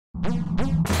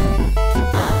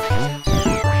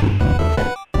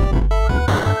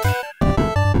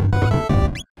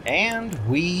And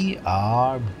we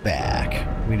are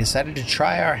back. We decided to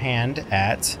try our hand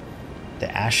at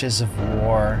the Ashes of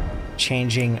War,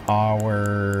 changing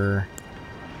our...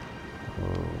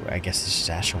 I guess this is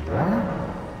Ash of War?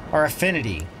 Our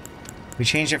affinity. We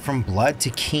changed it from blood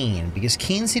to keen, because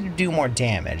keen seemed to do more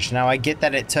damage. Now I get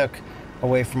that it took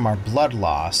away from our blood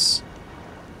loss.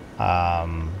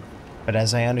 But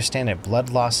as I understand it, blood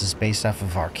loss is based off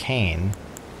of arcane.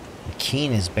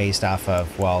 Keen is based off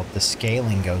of, well, the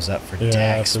scaling goes up for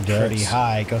dex pretty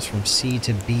high. It goes from C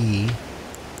to B,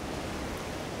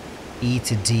 E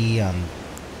to D on...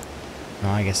 No,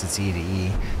 I guess it's E to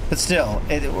E. But still,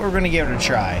 we're going to give it a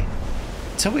try.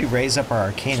 Until we raise up our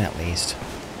arcane at least.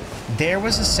 There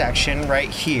was a section right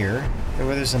here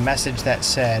where there's a message that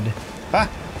said... Ah!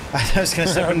 I was going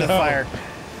to step into the fire.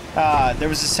 There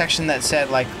was a section that said,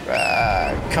 like,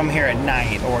 come here at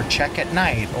night, or check at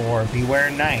night, or beware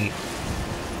night.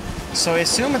 So I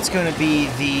assume it's going to be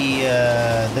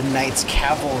the Knight's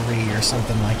Cavalry or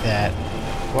something like that.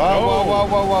 Whoa, whoa,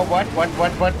 whoa, whoa, what?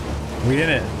 We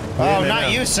didn't. Oh,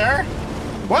 not you, sir.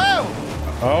 Whoa!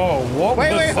 Oh, what was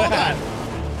Wait, hold that? on.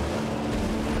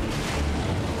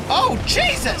 Oh,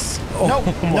 Jesus!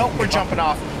 Nope, we're jumping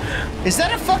off. Is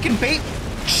that a fucking bait?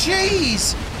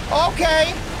 Jeez!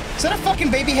 Okay. Is that a fucking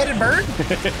baby-headed bird?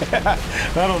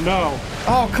 I don't know.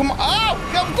 Oh, come on. Oh,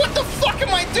 what the fuck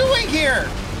am I doing here?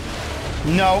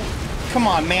 No. Come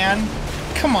on, man.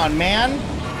 Come on, man.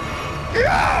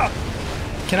 Yeah!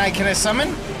 Can I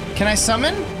summon? Can I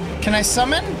summon? Can I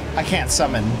summon? I can't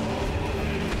summon.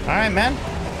 All right, man.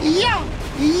 Yeah!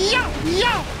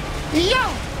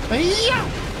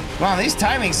 Wow, these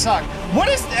timings suck. What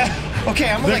is that? Okay,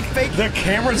 I'm like fake. The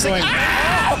camera's like,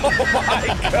 oh my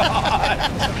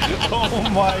god! Oh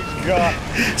my god!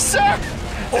 Sir!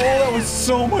 Oh, that was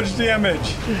so much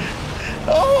damage!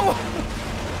 Oh!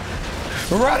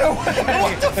 Run away!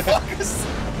 What the fuck is...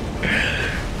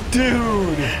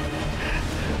 Dude!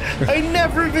 I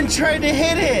never even tried to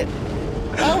hit it!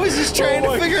 I was just trying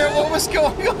to figure out what was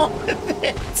going on with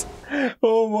it!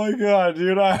 Oh my god,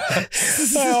 dude! I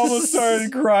almost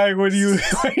started crying when you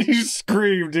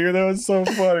screamed, dude. That was so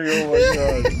funny. Oh my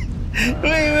god!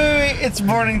 Wait! It's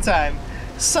morning time.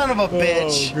 Son of a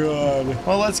bitch! Oh god!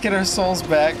 Well, let's get our souls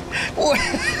back.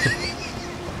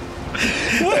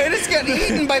 I just got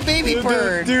eaten by baby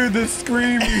bird. Dude, the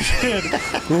scream you did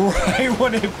right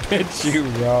when it bit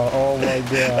you, bro. Oh my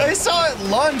god! I saw it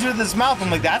lunge with his mouth. I'm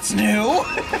like, that's new.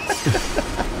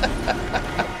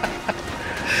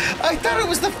 I thought it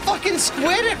was the fucking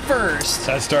squid at first.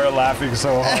 I started laughing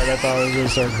so hard I thought I was gonna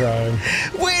start crying.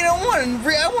 Wait, I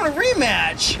want a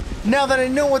rematch. Now that I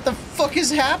know what the fuck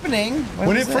is happening.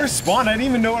 When it first spawned, I didn't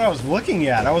even know what I was looking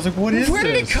at. I was like, what is this? Where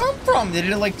did it come from? Did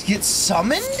it like get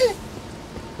summoned?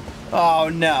 Oh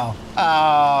no.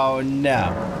 Oh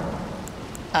no.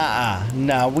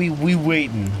 No, we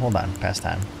waiting. Hold on, past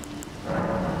time.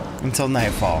 Until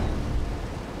nightfall.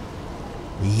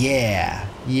 Yeah.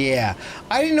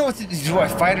 I didn't know what to do. Do I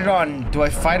fight it on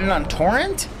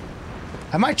torrent?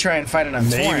 I might try and fight it on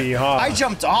torrent. Maybe, huh? I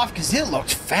jumped off because it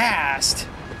looked fast.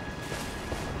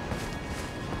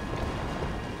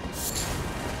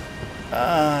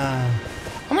 I'm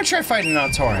gonna try fighting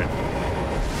on torrent.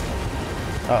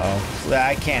 Uh-oh.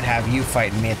 I can't have you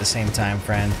fighting me at the same time,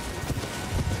 friend.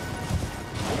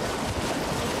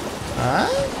 Huh?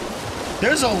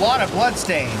 There's a lot of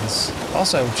bloodstains.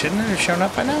 Also, shouldn't it have shown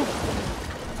up by now?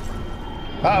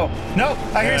 Uh-oh. Nope.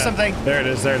 I hear something. There it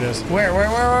is. Where? Right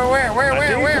Oh,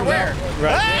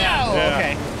 there.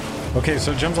 okay. Okay,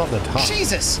 so it jumps off the top.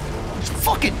 Jesus.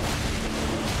 Fucking.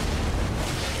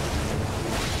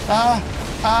 I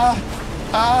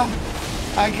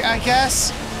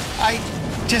guess I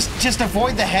just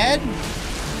avoid the head,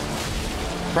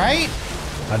 right?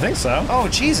 I think so. Oh,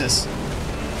 Jesus.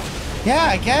 Yeah,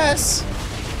 I guess.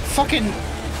 Fucking.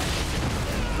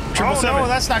 Triple seven. No,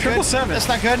 that's not Triple good. seven. That's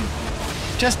not good.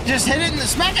 Just hit it in the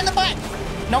smack in the butt.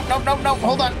 Nope.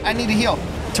 Hold on. I need to heal.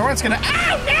 Torrent's gonna.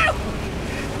 Ow, no!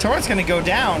 Torrent's gonna go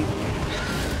down.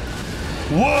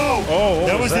 Whoa! Oh,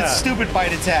 that was that stupid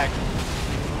bite attack.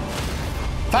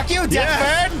 Fuck you,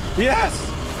 Deathbird! Yes!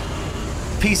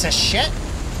 Piece of shit.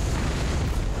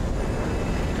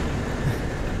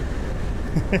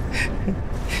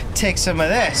 Take some of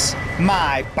this,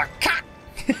 my baka.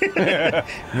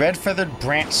 Red-Feathered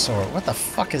Branchsword. What the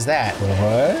fuck is that?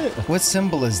 What? What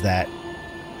symbol is that?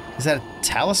 Is that a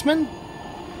talisman?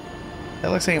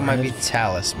 That looks like it might be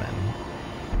talisman.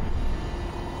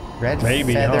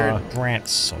 Red-Feathered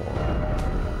Branchsword.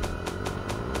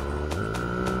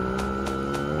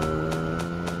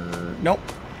 Nope.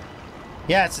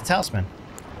 Yeah, it's a talisman.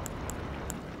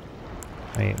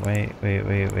 Wait. Yeah,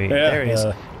 There it is.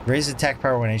 Raise attack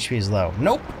power when HP is low.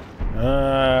 Nope.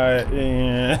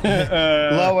 Yeah.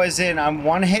 Low as in I'm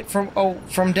 1 hit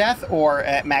from death, or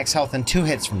at max health and 2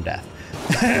 hits from death.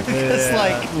 It's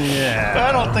like,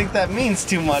 I don't think that means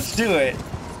too much, do it?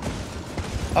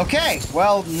 Okay,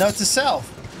 well, note to self.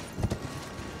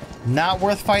 Not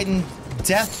worth fighting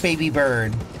death, baby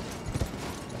bird.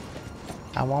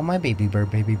 I want my baby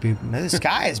bird, baby boop. The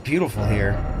sky is beautiful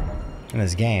here in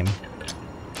this game.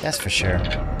 That's for sure.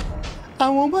 I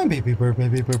want my baby bird,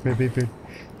 baby bird, baby bird.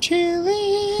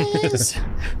 Chilies,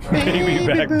 Baby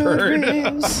back bird.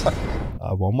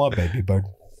 I want my baby bird.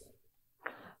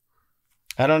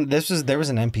 I don't. There was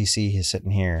an NPC who's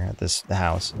sitting here at the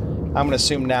house. I'm gonna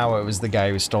assume now it was the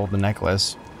guy who stole the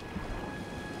necklace.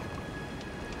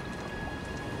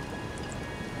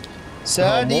 So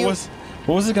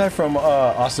what was the guy from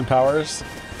Austin Powers?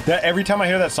 That every time I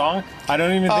hear that song, I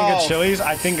don't even think of Chili's.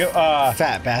 I think of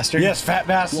Fat Bastard. Yes, Fat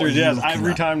Bastard. Yes,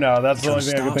 every time now. That's the only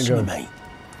thing I can think of. Mate.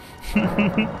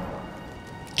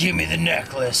 Give me the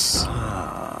necklace.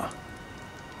 Ah,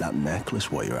 that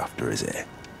necklace what you're after, is it?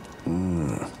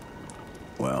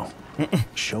 Well,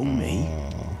 show me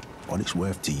what it's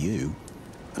worth to you,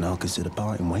 and I'll consider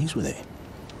parting ways with it.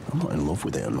 I'm not in love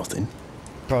with it or nothing.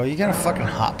 Bro, you got a fucking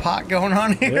hot pot going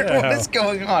on here? Yeah. What is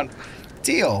going on?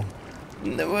 Deal.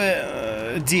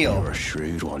 Deal. You're a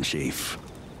shrewd one, Chief.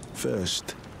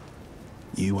 First,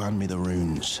 you hand me the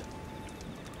runes.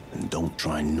 And don't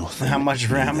try nothing. How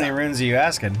many runes are you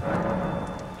asking?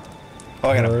 Oh,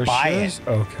 I gotta buy it.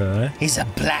 Okay. He's a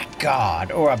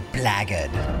blackguard or a blackguard.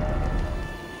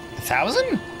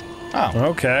 1,000? Oh.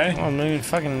 Okay. Well, maybe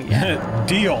fucking yeah.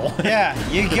 Deal. Yeah,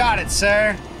 you got it,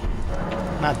 sir.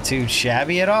 Not too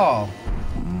shabby at all.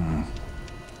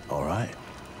 All right.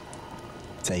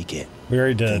 Take it. We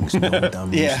already did. Things no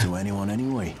damn Yeah. use to anyone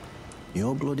anyway.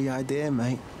 Your bloody idea,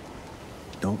 mate.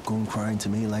 Don't come crying to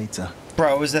me later.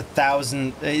 Bro, it was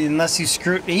 1,000. Unless you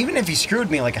screwed. Even if you screwed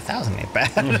me, like 1,000 ain't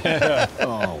bad.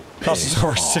 Oh, Costs us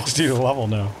over 60 to level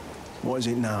now. what is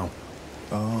it now?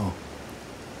 Oh,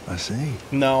 I see.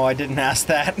 No, I didn't ask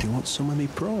that. Do you want some of me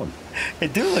prawn?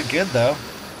 It do look good though.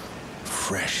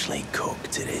 Freshly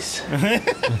cooked it is. All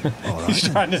right, He's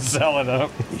then. trying to sell it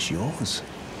up. It's yours.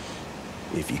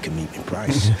 If you can meet me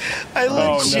price. I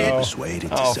Oh, legit. no. Persuaded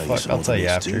to Oh sell you fuck! some I'll of tell you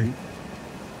this after. too.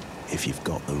 If you've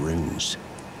got the runes.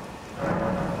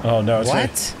 Oh no, it's What?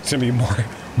 It's gonna be more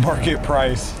market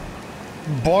price.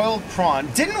 Boiled prawn.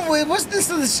 Wasn't this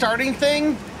the starting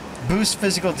thing? Boost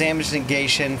physical damage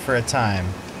negation for a time.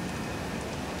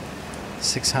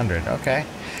 600. Okay.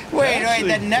 Wait, actually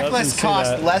that necklace doesn't say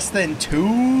cost that. less than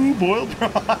 2 boiled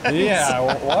prawns. Yeah.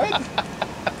 What?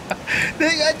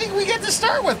 I think we get to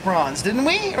start with prawns, didn't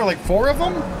we? Or like 4 of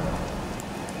them?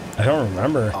 I don't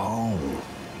remember. Oh.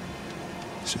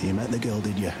 So you met the girl,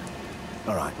 did you?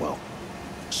 All right, well,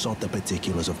 sort the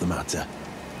particulars of the matter.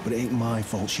 But it ain't my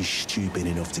fault she's stupid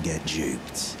enough to get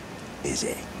duped, is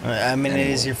it? I mean, it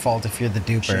is your fault if you're the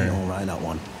She ain't duper. all right, that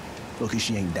one. Lucky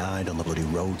she ain't died on the bloody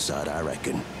roadside, I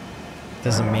reckon.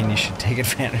 Doesn't mean you should take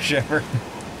advantage of her.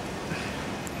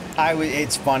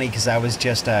 It's funny because I was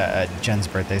just Jen's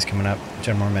birthday's coming up.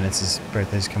 TenMoreMinutes'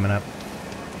 birthday's coming up,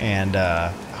 and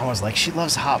I was like, she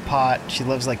loves hot pot. She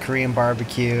loves like Korean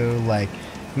barbecue. Like,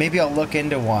 maybe I'll look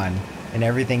into one. And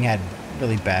everything had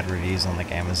really bad reviews on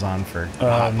like Amazon for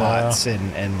hot pots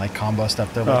and like combo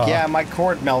stuff. They're like, yeah, my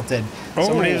cord melted.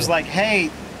 Somebody was like, hey,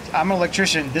 I'm an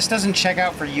electrician. This doesn't check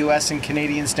out for US and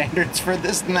Canadian standards for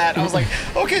this and that. I was like,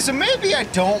 okay, so maybe I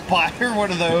don't buy her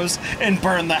one of those and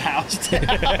burn the house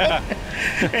down.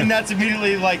 And that's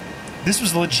immediately like, this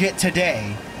was legit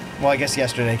today. Well, I guess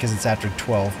yesterday because it's after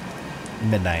 12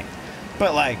 midnight.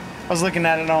 But like, I was looking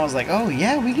at it and I was like, oh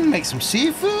yeah, we can make some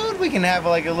seafood. We can have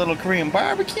like a little Korean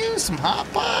barbecue, some hot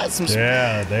pot, some.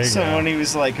 Yeah, there you so go. when he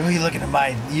was like, oh, you looking at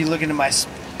my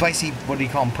spicy, what do you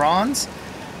call them, prawns?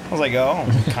 I was like, oh,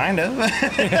 kind of.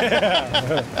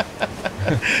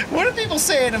 What are people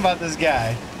saying about this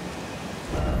guy?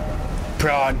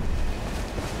 Prawn.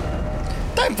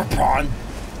 Time for prawn.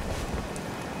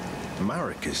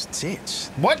 Marika's tits.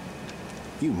 What?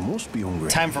 You must be hungry.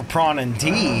 Time for prawn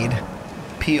indeed.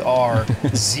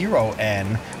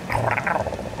 PR0N.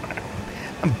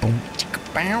 Boom,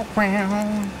 chicka, bow,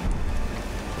 wow.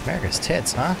 America's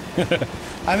tits, huh?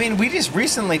 I mean, we just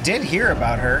recently did hear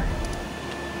about her.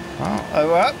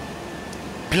 Oh,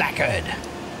 Blackguard.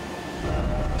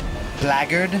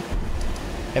 Blackguard?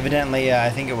 Evidently, I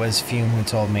think it was Fume who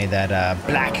told me that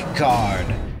Blackguard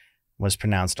was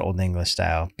pronounced Old English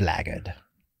style Blackguard.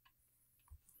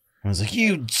 I was like,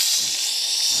 you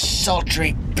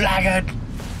sultry blackguard.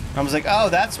 I was like, oh,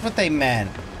 that's what they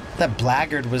meant. That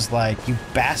Blackguard was like, you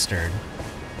bastard.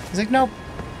 He's like, nope.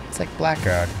 It's like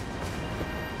Blackguard.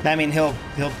 I mean, he'll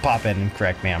pop in and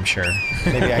correct me, I'm sure.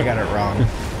 Maybe I got it wrong.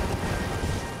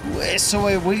 So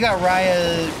wait, we got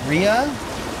Rhea?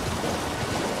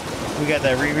 We got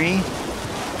that Riri?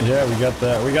 Yeah, we got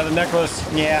that. We got the necklace.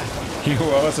 Yeah. You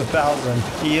owe us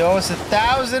 1,000. You owe us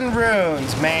 1,000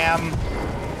 runes, ma'am.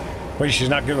 Wait, she's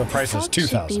not giving the price. It's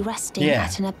 2,000. Be resting Yeah.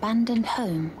 at an abandoned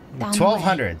home down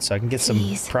 1,200, so I can get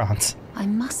Please. some prawns. I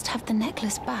must have the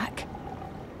necklace back.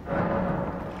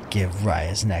 Give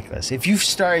Rya's necklace. If you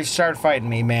start fighting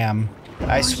me, ma'am,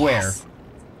 I Oh, swear. yes.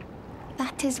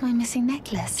 That is my missing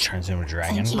necklace. Turns into a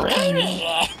dragon. Thank you kindly.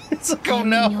 It's like, I oh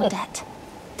am in your no. debt.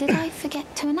 Did I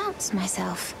forget to announce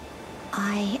myself?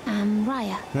 I am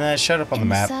Raya. Nah, shut up on the In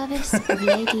map. service of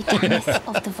Lady Tanith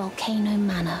of the Volcano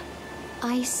Manor,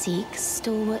 I seek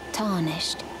stalwart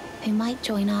Tarnished, who might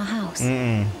join our house.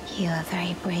 You are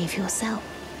very brave yourself.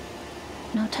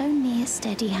 Not only a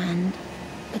steady hand,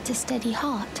 but a steady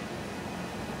heart.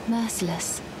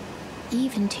 Merciless,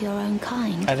 even to your own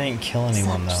kind. I didn't kill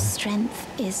anyone, Such though.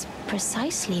 strength is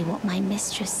precisely what my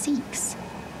mistress seeks.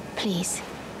 Please,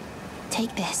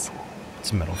 take this.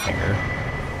 It's a middle finger.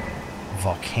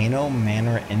 Volcano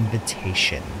Manor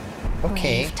Invitation.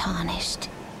 Okay. Brave Tarnished.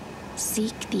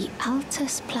 Seek the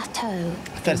Altus Plateau.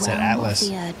 I thought it said Atlas.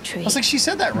 I was like, she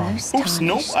said that wrong. Most Oops,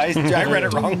 nope. I read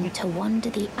it wrong. Doomed to wander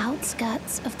the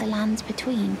outskirts of the lands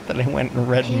between. Then I went and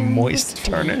read Hearing moist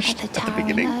whisper tarnished at the at the towering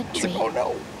beginning. Erd I was like, tree. oh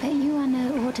no. But you are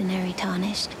no ordinary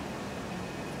Tarnished.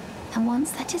 And once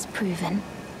that is proven,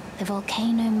 the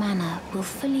Volcano Manor will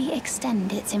fully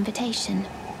extend its invitation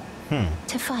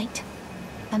to fight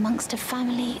amongst a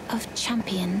family of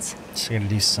champions. So I gotta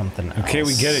do something else. Okay,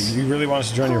 we get it. You really want us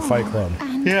to join your fight club.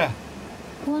 And Yeah.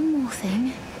 one more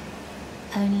thing.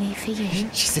 Only for you.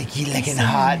 She's like, you This looking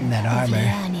hot in that land of armor.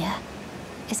 Liurnia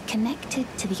is connected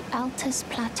to the Altus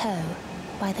Plateau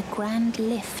by the Grand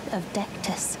Lift of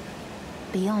Dectus,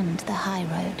 beyond the high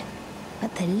road.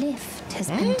 But the lift has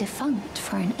been defunct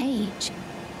for an age,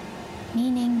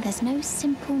 meaning there's no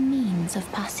simple means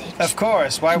of passage. Of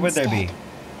course, why would there be? Instead,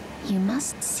 you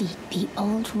must seek the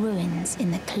old ruins in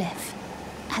the cliff,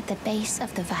 at the base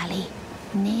of the valley,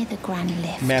 near the Grand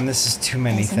Lift. Man, this is too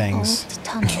many There's things. an old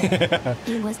tunnel.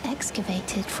 It was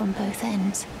excavated from both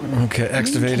ends. Okay,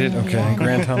 excavated. linking Okay, Liurnia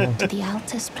Grand Tunnel. to the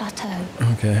Altus Plateau.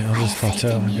 Okay, I'll I just have faith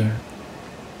plateau. in you. Okay.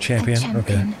 Champion. A champion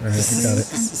Okay, all right, through got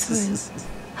it. and through.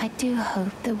 I do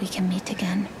hope that we can meet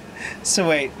again. So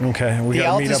wait, Okay, we the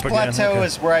gotta meet Altus up again. Plateau Okay.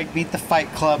 is where I meet the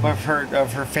fight club of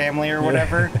her family or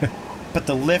whatever. But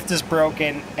the lift is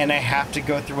broken, and I have to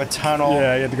go through a tunnel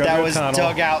Yeah, you have to go that through a was tunnel.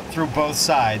 dug out through both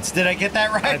sides. Did I get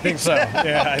that right? I think so.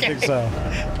 Yeah, I think so.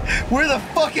 Where the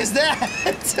fuck is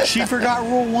that? She forgot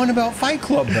rule 1 about Fight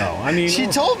Club, though. I mean, She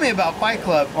told me about Fight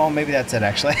Club. Oh, maybe that's it,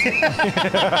 actually.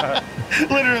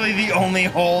 Literally the only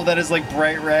hole that is, like,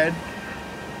 bright red.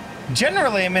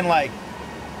 Generally, I mean, like,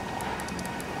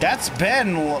 that's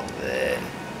been... well,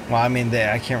 I mean,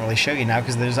 I can't really show you now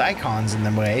because there's icons in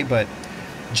the way, but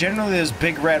generally those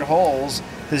big red holes,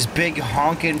 those big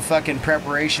honking fucking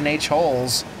Preparation H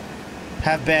holes,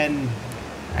 have been...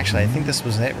 Actually, I think this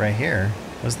was it right here.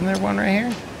 Wasn't there one right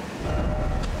here?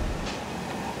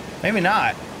 Maybe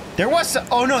not. There was...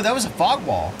 Oh, no, that was a fog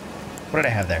wall. What did I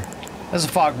have there? That was a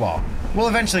fog wall. We'll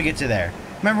eventually get to there.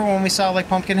 Remember when we saw, like,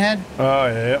 Pumpkinhead? Oh,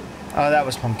 yeah. Oh, that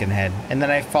was Pumpkinhead. And then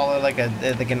I followed, like,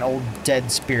 an old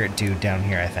dead spirit dude down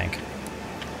here, I think.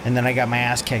 And then I got my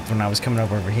ass kicked when I was coming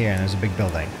over here, and there's a big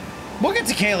building. We'll get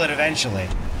to Caelid eventually.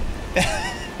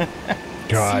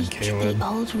 God, Seek Caleb. the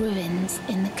old ruins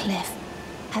in the cliff,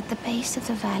 at the base of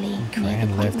the valley.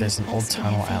 Grand Lift, there's an old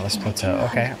tunnel, Atlas Plateau.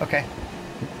 Okay, okay.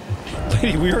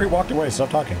 Lady, we already walked away. Stop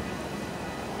talking.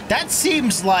 That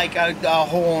seems like a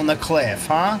hole in the cliff,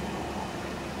 huh?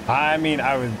 I mean,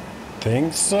 I would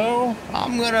think so.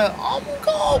 I'm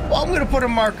gonna put a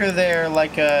marker there,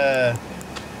 like a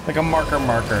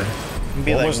marker. And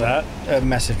be What like, was that? A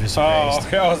message was Oh, praised.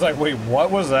 okay. I was like, wait,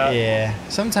 what was that? Yeah.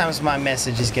 Sometimes my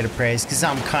messages get appraised because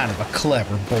I'm kind of a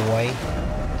clever boy.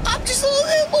 I'm just a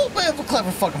little bit of a clever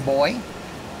fucking boy.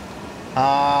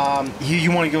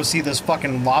 You want to go see those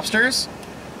fucking lobsters?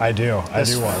 I do. I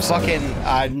Those do want to.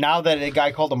 fucking. Now that a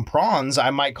guy called them prawns, I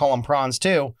might call them prawns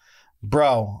too,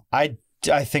 bro. I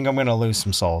think I'm gonna lose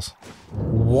some souls.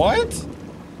 What?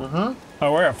 Mm-hmm.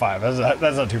 Oh, we're at 5.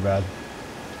 That's not too bad.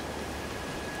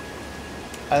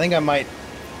 I think I might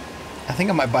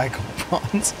buy a couple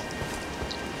prawns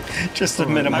just to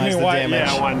minimize the why, damage.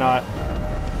 Yeah, why not?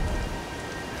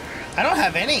 I don't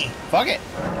have any. Fuck it.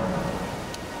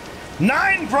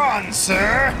 9 prawns,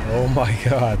 sir. Oh my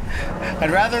god.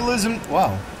 I'd rather lose them.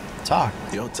 Whoa. Talk.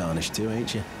 You're tarnished too,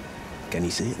 ain't you? Can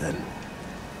you see it then?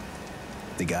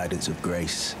 The guidance of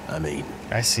grace, I mean.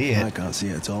 I see it. I can't see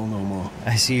it at all no more.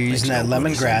 I see you're using that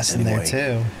lemongrass in there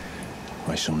too.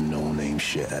 Why some no-name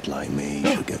shithead like me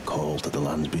should get called to the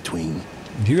lands between.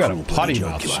 You got a potty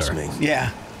mouth, sir.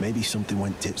 Yeah. Maybe something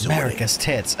went tits America's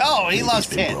tits. Oh, he loves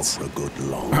tits. For a good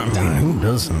long I mean, who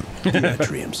doesn't?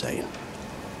 Tree, I'm saying.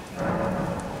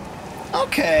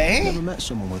 Okay. Never met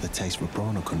someone with a taste for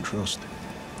prawn I couldn't trust.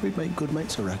 We'd make good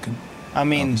mates, I reckon. I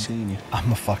mean,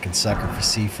 I'm a fucking sucker for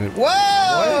seafood.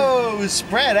 Whoa! What?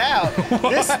 Spread out.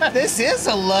 this is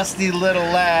a lusty little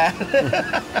lad.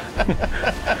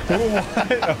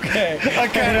 What? Okay. I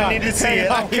kind of need to see it.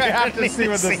 We have to see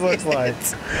what this looks like.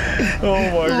 Oh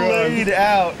my god. Laid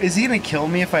out. Is he gonna kill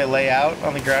me if I lay out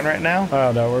on the ground right now? I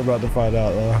don't know. We're about to find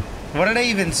out though. What did I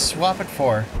even swap it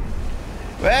for?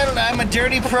 Well, I'm a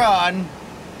dirty prawn.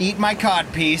 Eat my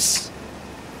cod piece.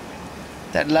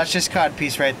 That luscious cod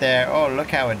piece right there. Oh,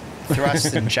 look how it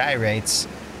thrusts and gyrates.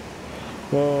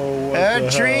 Whoa, what the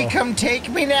tree, hell? come take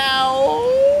me now.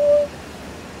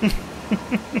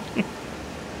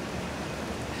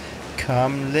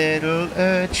 Come, little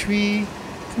tree,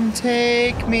 come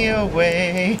take me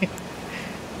away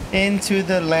into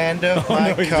the land of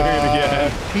my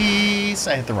cod piece.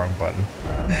 I hit the wrong button.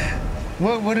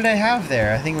 What did I have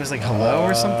there? I think it was like hello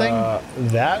or something?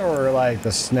 That or like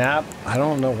the snap. I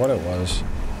don't know what it was.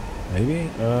 Maybe?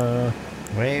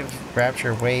 Wave,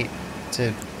 rapture, wait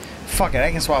to... Fuck it,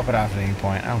 I can swap it off at any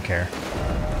point. I don't care.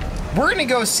 We're gonna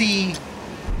go see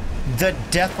the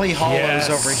Deathly Hollows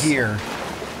over here.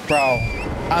 Bro,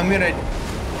 I'm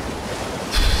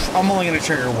only gonna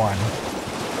trigger one.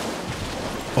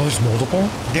 Oh, there's multiple?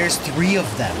 There's 3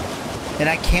 of them. And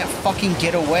I can't fucking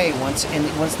get away once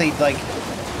they, like,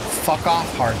 fuck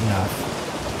off hard enough.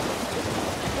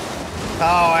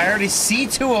 Oh, I already see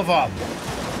 2 of them.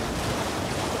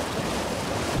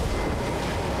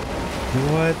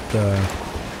 What the?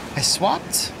 I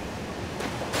swapped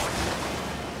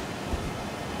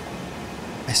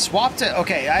it.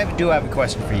 Okay, I do have a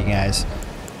question for you guys.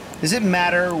 Does it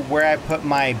matter where I put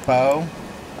my bow?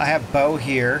 I have bow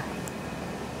here.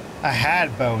 I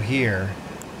had bow here.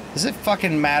 Does it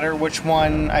fucking matter which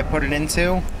one I put it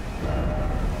into?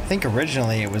 I think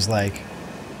originally it was like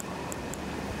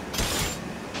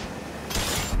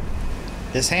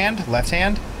this hand, left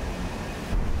hand.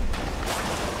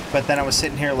 But then I was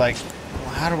sitting here like, well,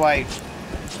 how do I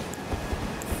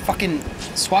fucking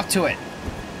swap to it?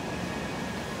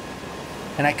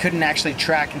 And I couldn't actually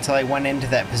track until I went into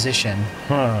that position.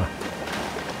 Huh.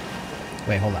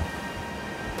 Wait, hold on.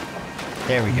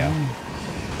 There we go.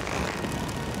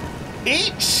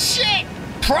 Eat shit,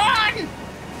 prawn!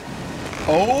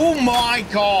 Oh my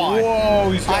god!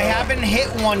 Whoa! I haven't hit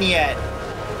one yet.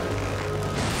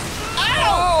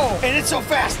 Ow! And it's so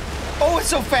fast. Oh, it's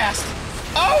so fast.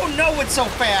 Oh no, it's so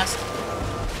fast.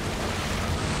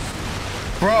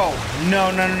 Bro, no.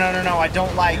 I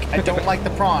don't like the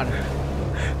prawn.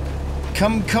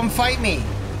 Come fight me.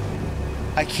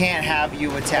 I can't have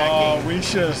you attacking. Oh, we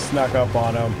should have snuck up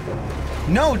on him.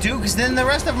 No, dude, because then the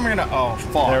rest of them are gonna. Oh,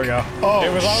 fuck. There we go. Oh,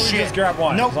 it was long as we just grab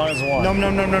one. Nope. As long as one. No.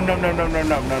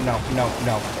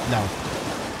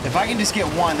 If I can just get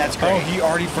one, that's great. Oh, he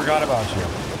already forgot about you.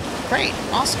 Great,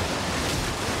 awesome.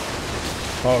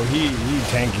 Oh, he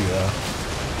tanked you though.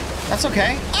 That's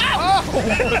okay. Ow! Oh, what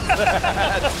was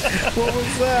that? What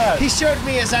was that? He showed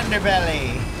me his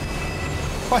underbelly.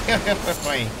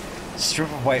 Strip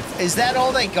of white. Is that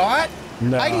all they got?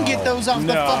 No. I can get those off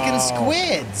the fucking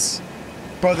squids.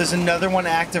 Bro, there's another one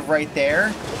active right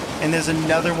there, and there's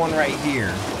another one right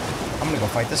here. I'm gonna go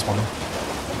fight this one.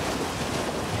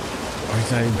 Oh,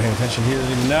 he's not even paying attention. He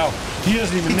doesn't even know. He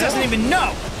doesn't even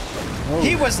know. Oh.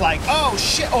 He was like, oh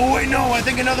shit. Oh wait, no, I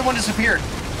think another one disappeared.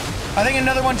 I think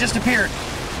another one just appeared.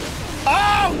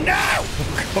 Oh no!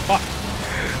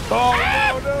 Oh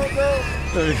no.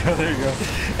 There you go.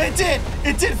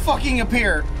 It did fucking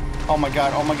appear. Oh my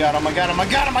god, oh my god. Oh my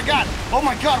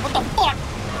god, what the fuck?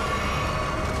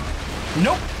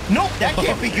 Nope, that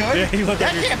can't be good. Yeah,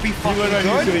 that can't be fucking good. He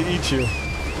looked like he was gonna eat you.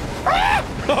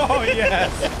 Oh yes,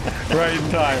 right in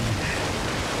time.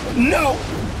 No.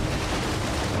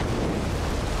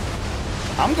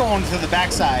 I'm going to the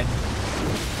backside.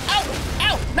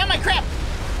 Ow, not my crab.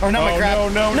 Or not my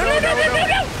crab. No.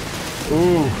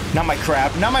 Ooh. Not my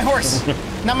crab, not my horse,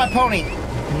 not my pony.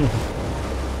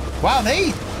 Wow,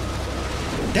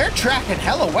 they're tracking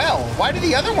hella well. Why did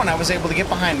the other one I was able to get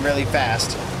behind really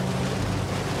fast?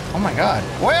 Oh my god.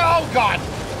 Well, oh god.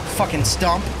 Fucking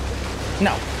stump.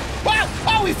 No. Wow!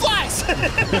 Oh, he flies!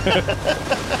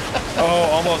 Oh,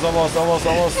 almost.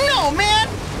 No, man!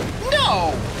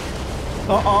 No!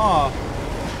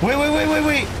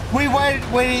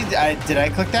 Wait, did I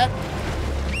click that?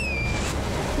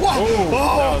 Whoa!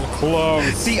 Oh, that was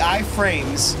close. The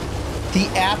iframes. The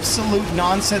absolute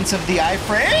nonsense of the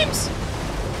iframes?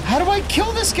 How do I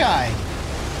kill this guy?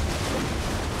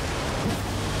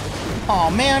 Oh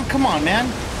man, come on,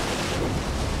 man.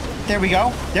 There we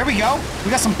go. There we go.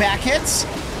 We got some back hits.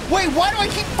 Wait, why do I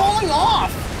keep falling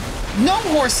off? No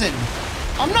horsing.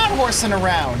 I'm not horsing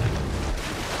around.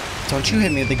 Don't you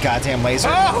hit me with the goddamn laser.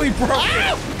 Oh, he broke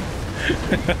it.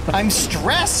 I'm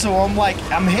stressed, so I'm like,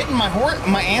 I'm hitting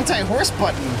my anti-horse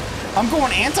button. I'm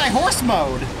going anti-horse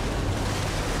mode.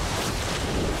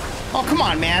 Oh, come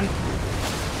on, man.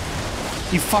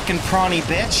 You fucking prawny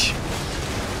bitch.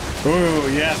 Ooh,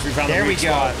 yes, we found the weak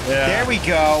spot. Yeah. There we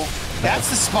go. That's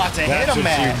the spot to hit him,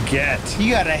 man. That's what you get.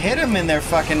 You gotta hit him in their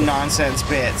fucking nonsense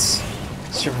bits.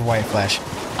 Super white flesh.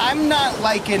 I'm not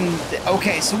liking...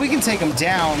 Okay, so we can take him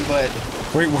down, but...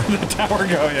 Wait, where'd the tower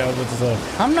go? Yeah,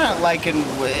 that's I'm not liking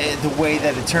the way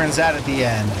that it turns out at the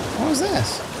end. What was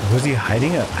this? Was he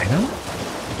hiding an item?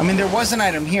 I mean, there was an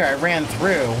item here. I ran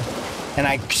through, and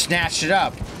I snatched it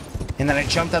up. And then I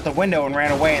jumped out the window and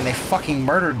ran away, and they fucking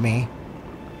murdered me.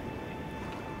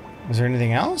 Was there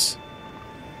anything else?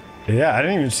 Yeah, I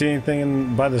didn't even see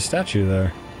anything by the statue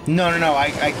there. No.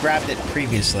 I grabbed it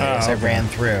previously as I ran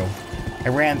through. I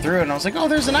ran through and I was like, oh,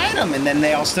 there's an item. And then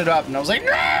they all stood up and I was like,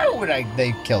 no! And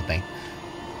they killed me.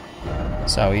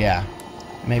 So, yeah.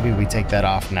 Maybe we take that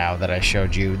off now that I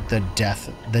showed you the death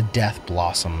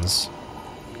blossoms.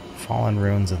 Fallen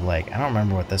ruins of the lake. I don't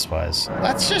remember what this was.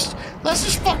 Let's just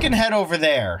fucking head over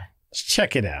there. Let's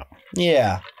check it out.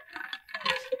 Yeah.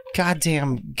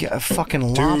 Goddamn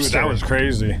fucking lobster. Dude, that was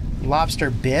crazy. Lobster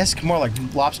bisque? More like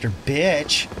lobster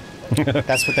bitch.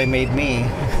 That's what they made me.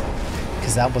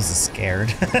 Because I was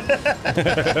scared. I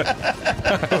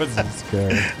wasn't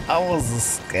scared. I was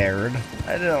scared.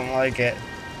 I didn't like it.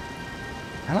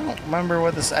 I don't remember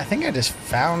what this... I think I just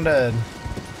found a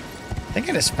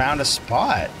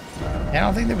spot. I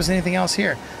don't think there was anything else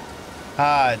here.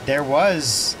 There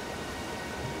was...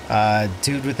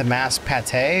 dude with the masked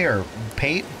pate or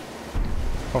pate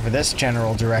over this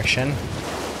general direction.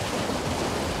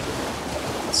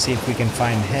 Let's see if we can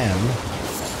find him.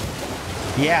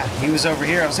 Yeah, he was over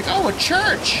here. I was like, oh, a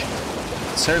church.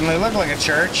 Certainly looked like a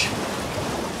church.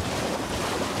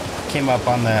 Came up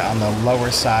on the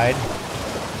lower side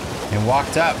and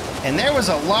walked up, and there was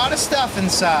a lot of stuff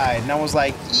inside. And I was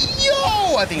like,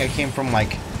 yo! I think I came from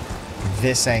like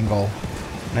this angle,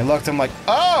 and I looked. I'm like,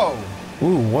 oh.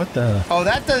 Ooh, what the? Oh,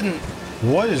 that doesn't...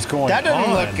 What is going on? That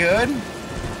doesn't look good.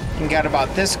 And got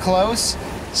about this close,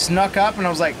 snuck up, and I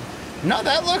was like, no,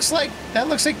 that looks like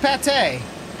pate.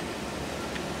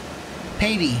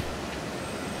 Patey.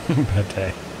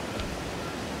 Pate.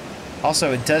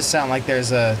 Also, it does sound like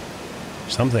there's a...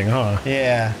 Something, huh?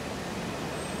 Yeah.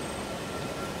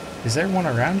 Is there one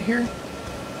around here?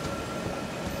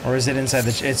 Or is it inside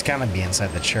the... It's gotta be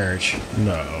inside the church.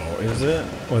 No, is it?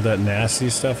 With that nasty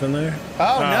stuff in there?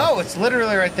 Oh, no, it's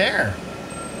literally right there.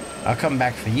 I'll come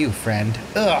back for you, friend.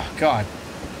 Ugh, God.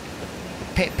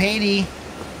 Patey.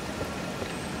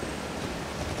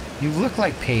 You look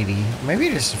like Patey. Maybe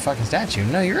you're just a fucking statue.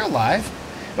 No, you're alive.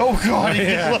 Oh, God, he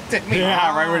just looked at me.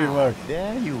 Yeah, right when he looked.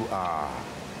 There you are.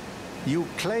 You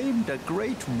claimed a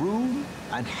great room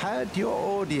and had your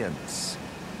audience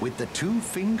with the two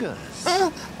fingers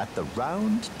at the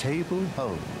round table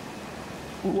home.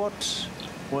 What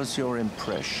was your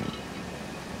impression?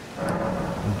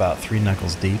 About 3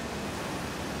 knuckles deep.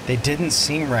 They didn't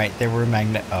seem right. They were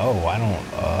Oh, I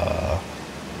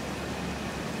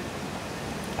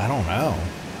don't know.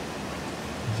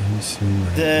 Didn't seem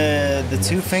right. The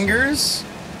 2 fingers?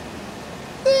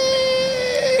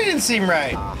 They didn't seem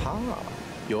right. Aha.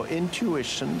 Your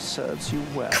intuition serves you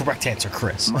well. Correct answer,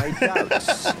 Chris. My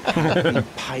doubts have been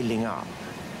piling up,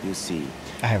 you see.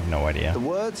 I have no idea. The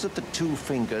words of the 2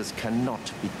 fingers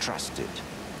cannot be trusted.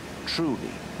 Truly,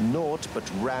 naught but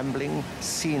rambling,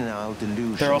 senile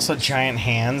delusions. They're also giant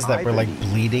hands that were like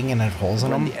bleeding and had holes in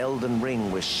them. When the Elden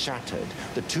Ring was shattered,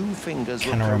 the 2 fingers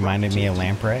kind of reminded me of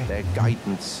Lamprey. Their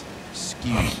guidance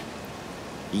skewed.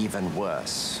 Even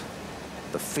worse,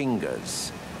 the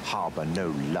fingers harbor no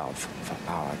love for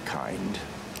our kind.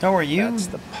 Oh, are you? That's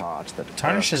the part that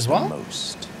tarnished as the well?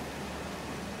 most.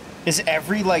 Is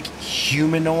every like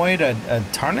humanoid a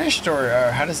tarnished,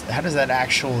 or how does that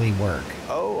actually work?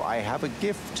 Oh, I have a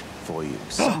gift for you.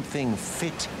 Something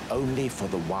fit only for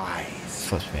the wise.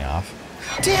 Flips me off.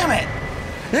 Damn it!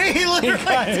 He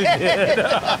literally did.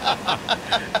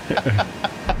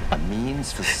 A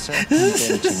means for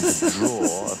circumventing the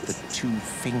draw of the 2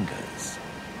 fingers.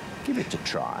 Give it a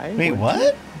try. Wait, won't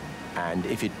what? you? And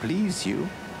if it please you,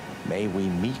 may we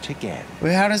meet again.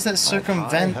 Wait, how does that I've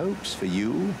circumvent? high hopes for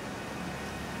you,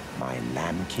 my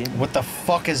lambkin. What the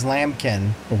fuck is lambkin?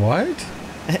 What?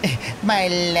 My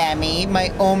lammy, my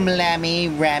lammy,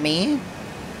 rammy.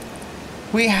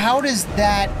 Wait, how does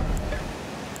that...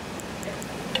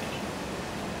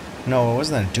 No, it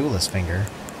wasn't a duelist finger.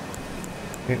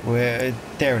 Wait,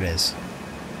 there it is.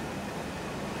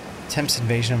 Attempts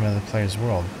invasion of another player's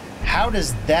world. How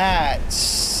does that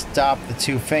stop the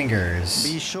two fingers?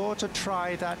 Be sure to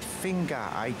try that finger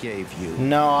I gave you.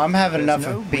 No, I'm having There's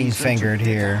enough no of being reason to fingered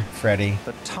dither. here, Freddy.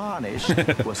 The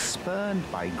tarnished were spurned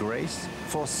by grace,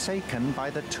 forsaken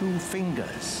by the two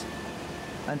fingers.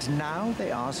 And now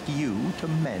they ask you to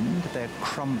mend their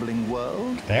crumbling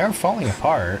world? They are falling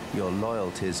apart. Your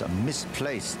loyalties are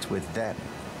misplaced with them.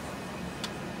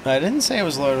 I didn't say I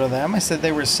was loyal to them. I said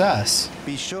they were sus.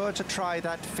 Be sure to try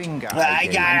that finger. I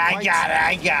gave got you.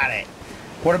 I got it.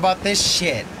 What about this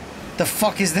shit? The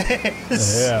fuck is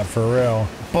this? Yeah, for real.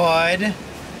 Bud.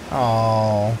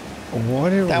 Oh.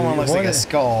 What are That we, one looks what like a is-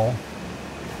 skull.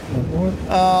 What?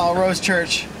 Oh, Rose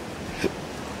Church.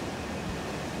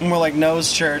 More like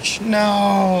Nose Church.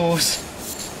 Nose.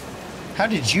 How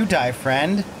did you die,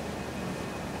 friend?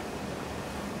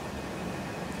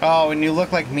 Oh, and you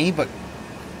look like me, but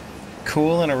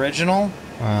cool and original?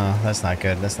 Oh, that's not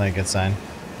good. That's not a good sign.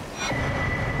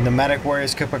 Nomadic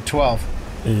Warriors Cookbook 12.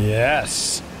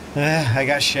 Yes. I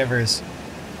got shivers.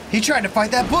 He tried to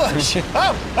fight that bush.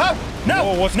 Oh, no.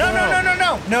 Whoa, what's no, going no, on? no,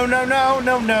 no, no, no, no,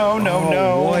 no, no, no, Oh,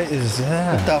 no. what is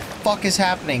that? What the fuck is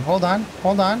happening? Hold on,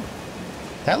 hold on.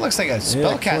 That looks like a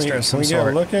spellcaster of some can we sort.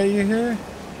 get a look at you here?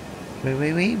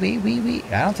 Wait.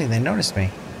 I don't think they noticed me.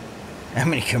 I'm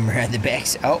gonna come around the back.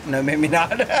 Oh, no, maybe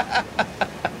not.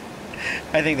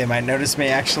 I think they might notice me,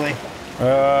 actually.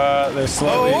 They're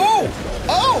slowly.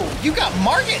 Oh, you got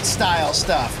market style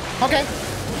stuff. Okay.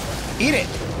 Eat it.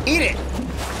 Eat it.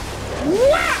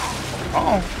 Wow.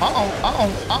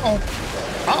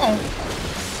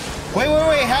 Wait.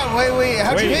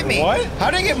 How'd you hit me? What?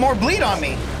 How did I get more bleed on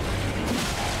me?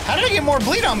 How did I get more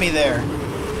bleed on me there?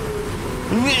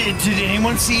 Did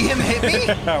anyone see him hit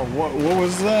me? what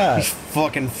was that? These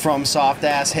fucking FromSoft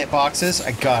ass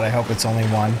hitboxes. God, I hope it's only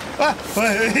one.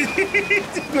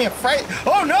 Give me a fright.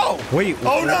 Oh no! Wait.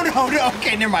 Oh no.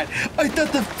 Okay, never mind. I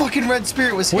thought the fucking red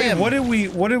spirit was Wait, him. what did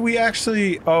we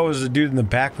actually? Oh, it was a dude in the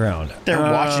background. They're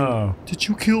watching. Did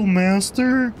you kill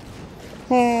Master?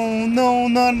 Oh no,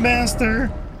 not Master.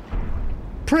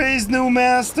 Praise new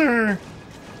Master.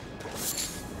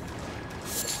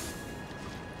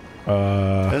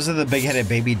 Those are the big-headed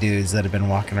baby dudes that have been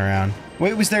walking around.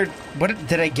 Wait, was there... What?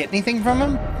 Did I get anything from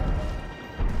him?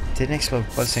 Didn't explode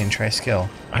bloodstained. Try skill.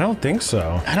 I don't think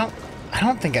so. I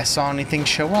don't think I saw anything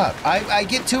show up. I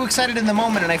get too excited in the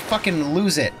moment and I fucking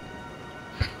lose it.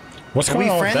 What's Are going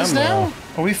we on with friends them, now?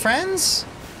 Are we friends?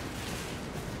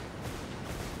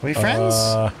 Are we friends?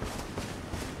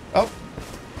 Oh,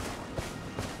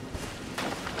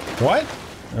 What?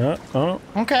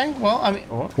 okay. Well, I mean...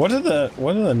 What are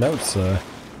the notes? I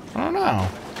don't know.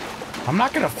 I'm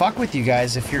not gonna fuck with you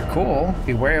guys if you're cool.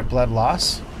 Beware of blood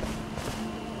loss.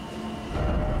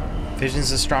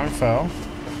 Vision's a strong foe.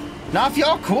 Now, if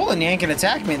y'all cool and you ain't gonna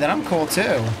attack me, then I'm cool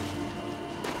too.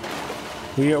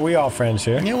 We all friends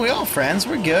here. Yeah, we all friends.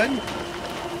 We're good.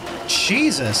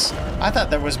 Jesus. I thought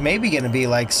there was maybe gonna be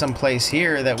like some place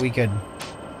here that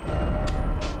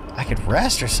I could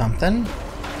rest or something.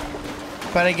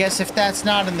 But I guess if that's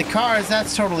not in the cards,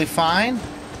 that's totally fine.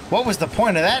 What was the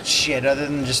point of that shit other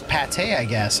than just pate, I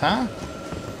guess, huh?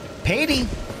 Patey!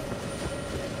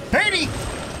 Patey!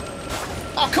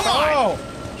 Oh, come on!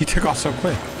 Oh! He took off so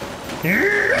quick.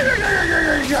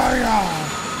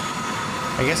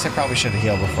 I guess I probably should have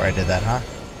healed before I did that, huh?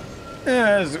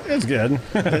 Yeah, it's good.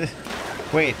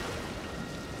 Wait.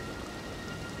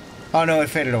 Oh, no, it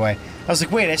faded away. I was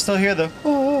like, wait, I still hear the...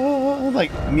 Oh,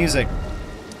 like, music.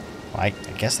 Well, I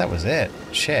guess that was it.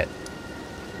 Shit.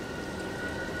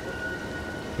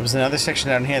 There was another section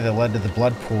down here that led to the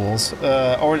blood pools,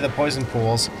 or the poison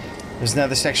pools. There's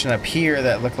another section up here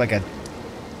that looked like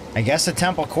I guess a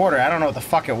temple quarter. I don't know what the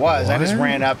fuck it was. I just What?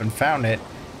 ran up and found it.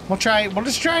 We'll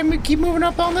just try and keep moving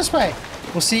up on this way.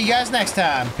 We'll see you guys next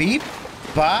time. Beep,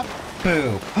 bop,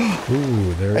 boop.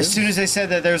 Ooh, there As is. soon as they said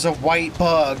that there's a white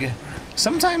bug.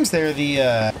 Sometimes they're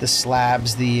the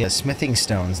slabs, the smithing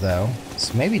stones, though.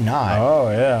 So maybe not. Oh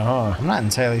yeah, huh? I'm not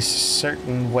entirely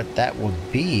certain what that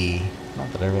would be.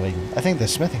 Not that I think the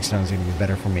smithing stones are going to be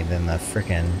better for me than the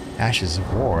frickin' Ashes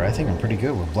of War. I think I'm pretty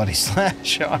good with Bloody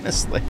Slash, honestly.